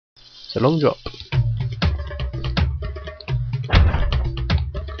It's a long drop.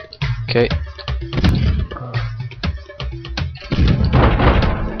 Okay.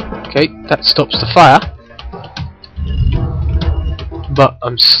 Okay, that stops the fire. But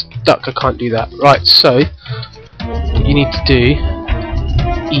I'm stuck, I can't do that. Right, so what you need to do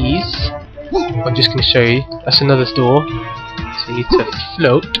is, I'm just going to show you, that's another door, so you need to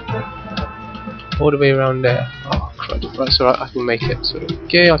float all the way around there. Oh crud, right, it's alright, I can make it. So,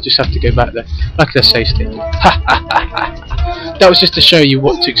 okay, I'll just have to go back there, like a safe state. That was just to show you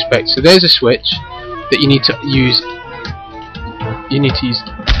what to expect. So there's a switch that you need to use. You need to use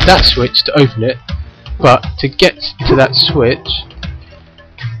that switch to open it, but to get to that switch,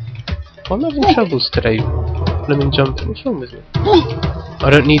 I'm having troubles today. Blooming jumping. What's wrong with me? I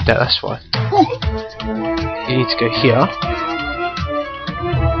don't need that. That's why. You need to go here.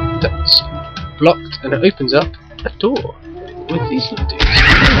 That's blocked, and it opens up a door with these little dudes.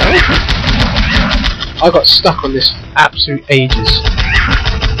 I got stuck on this for absolute ages.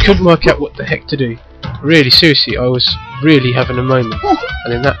 Couldn't work out what the heck to do. Really, seriously, I was really having a moment.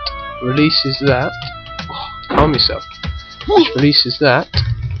 And then that releases that. Oh, calm yourself. Which releases that.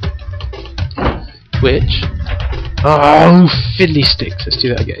 Which. Oh, fiddly sticks. Let's do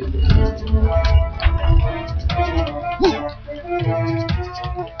that again.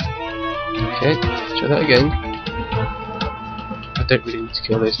 Okay, try that again. I don't really need to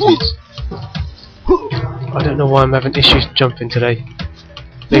kill those dudes. I don't know why I'm having issues jumping today.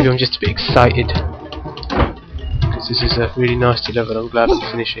 Maybe I'm just a bit excited. Because this is a really nasty level, I'm glad I'm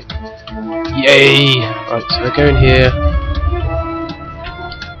finishing. Yay! Right, so we're going here.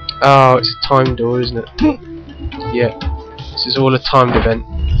 Oh, it's a time door, isn't it? Yeah. This is all a timed event.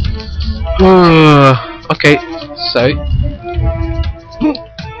 Okay, so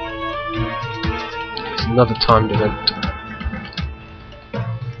it's another timed event.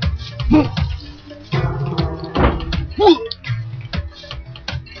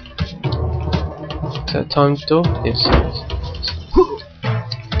 Is that a timed door? Yes.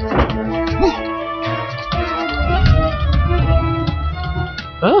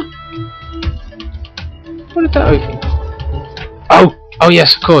 Huh? What did that open? Oh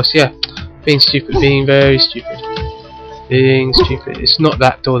yes, of course, yeah. Being stupid, being very stupid. Being stupid. It's not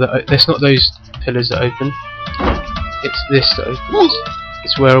that door that it's not those pillars that open. It's this that opens.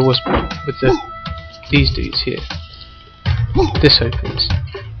 It's where I was with these dudes here. This opens.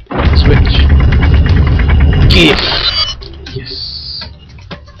 Switch. Gift. Yes.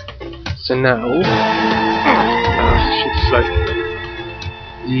 So now I should float.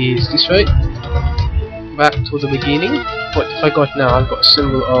 Is this right? Back to the beginning. What have I got now? I've got a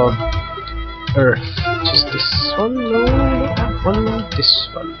symbol of Earth, which is this one. No, not that one. This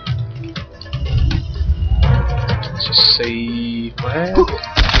one. Let's just save my head.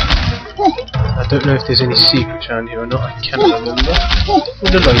 I don't know if there's any secrets around here or not. I cannot remember.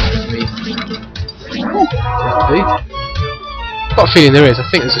 Would have loaded with me. Maybe. Got a feeling there is. I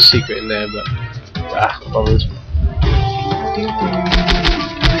think there's a secret in there, but bothers.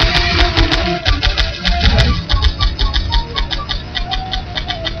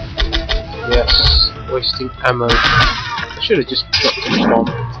 Yes, wasting ammo. I should have just dropped a bomb.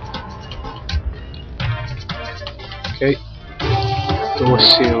 Okay. Door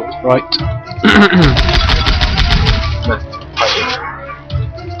sealed. Right.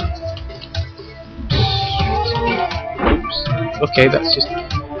 Oops. Okay, that's just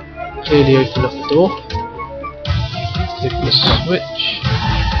clearly opened up the door. Open the switch.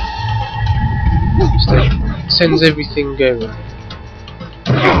 So it sends everything going.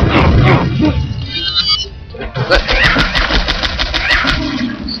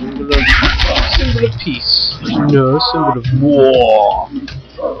 Symbol of peace. No, symbol of war.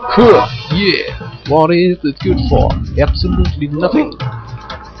 Huh, yeah. What is it good for? Absolutely nothing.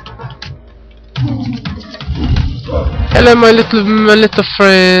 Hello, my little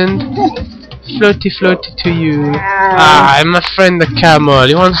friend. Floaty, floaty to you. I'm my friend the camel.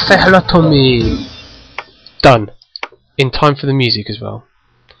 You want to say hello to me? Done. In time for the music as well.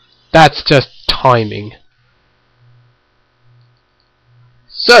 That's just timing.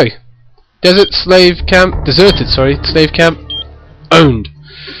 So, deserted slave camp, owned.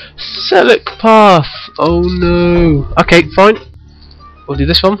 Select path. Oh no. Okay, fine. We'll do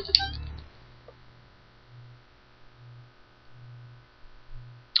this one.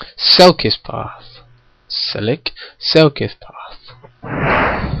 Selkis path. Select Selkis path.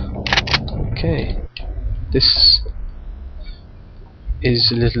 Okay. This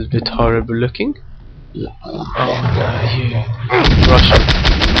is a little bit horrible looking. Oh no, you Russian.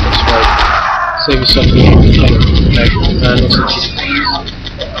 That's right. Save yourself the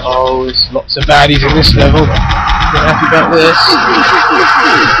Oh, there's lots of baddies in this level. Not happy about this.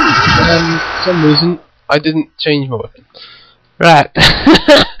 For some reason, I didn't change my weapon. Right.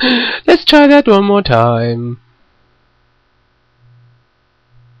 Let's try that one more time.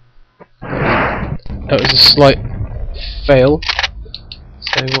 That was a slight fail.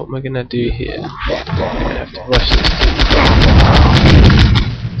 So what am I gonna do here? I'm gonna have to rush this.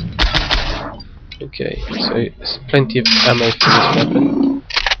 Okay, so there's plenty of ammo for this weapon.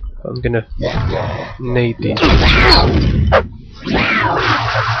 I'm gonna nade these bitches.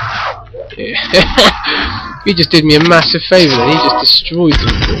 Yeah. He just did me a massive favour then, he just destroyed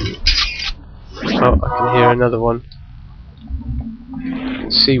them. Oh, I can hear another one. I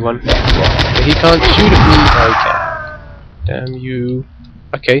can see one. But he can't shoot at me. Okay. Damn you.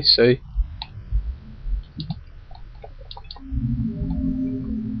 Okay, so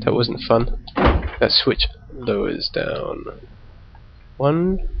that wasn't fun. That switch lowers down.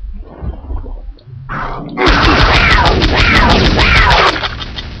 One.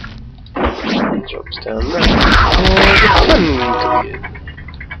 Drops down there. Oh, the fun to be in.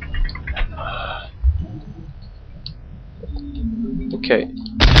 Okay.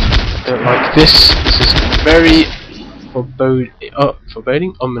 I don't like this. This is very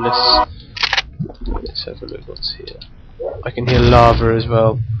foreboding, ominous. Let's have a look what's here. I can hear lava as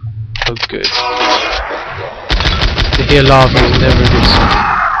well. Oh good. To hear lava is never a good sign.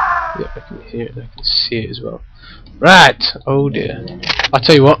 Yeah, I can hear it, I can see it as well. Right! Oh dear. I'll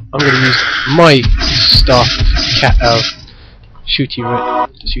tell you what, I'm going to use my stuff,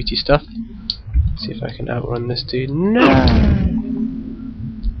 shooty stuff. See if I can outrun this dude. No!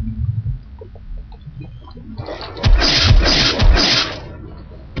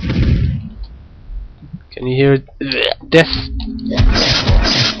 Can you hear death?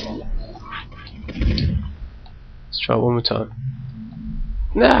 Let's try it one more time.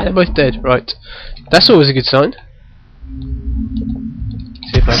 Nah, they're both dead. Right. That's always a good sign.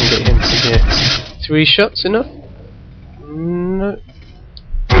 See if I can get him from here. 3 shots enough? No.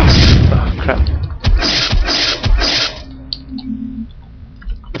 Oh crap.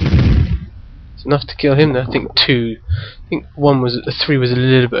 It's enough to kill him though. I think 2. I think 3 was a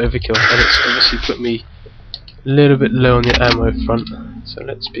little bit overkill, and it's obviously put me a little bit low on the ammo front. So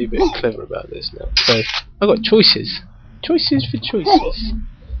let's be a bit clever about this now. So I've got choices. Choices for choices.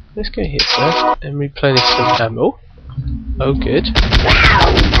 Let's go here first and replenish some ammo. Oh good.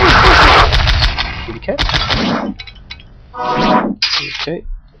 Kitty cat. Okay.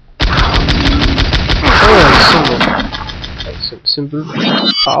 Oh, a symbol. Symbol of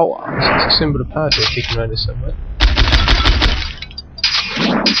power. It's a symbol of power they're kicking around here somewhere.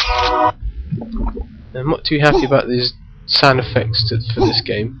 I'm not too happy about these sound effects for this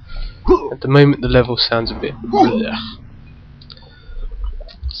game. At the moment the level sounds a bit blech.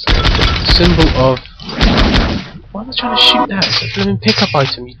 So the symbol of... Why am I trying to shoot that? It's a blooming pickup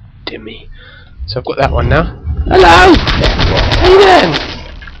item, you dimmy. So I've got that one now. Hello! Hey then!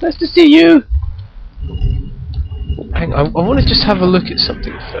 Nice to see you! Hang on, I want to just have a look at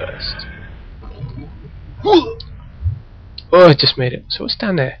something first. Oh, I just made it. So what's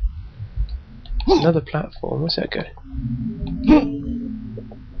down there? Another platform, where's that go?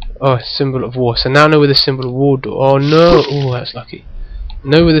 Oh, a symbol of war. So now I know where the symbol of war door. Oh no! Oh, that's lucky.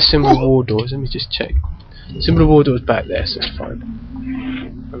 Know where the symbol of war door is. Let me just check. Symbol of war door is back there, so it's fine.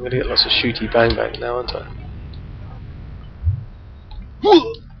 I'm gonna get lots of shooty bang bang now, aren't I?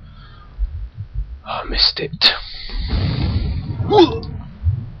 Oh, I missed it.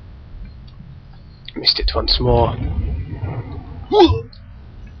 Missed it once more.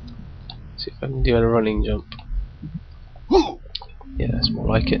 See if I can do a running jump. Yeah, that's more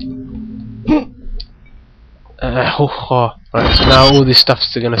like it. Right, so now all this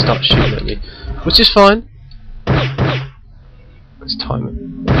stuff's going to start shooting at me, which is fine. Let's time it.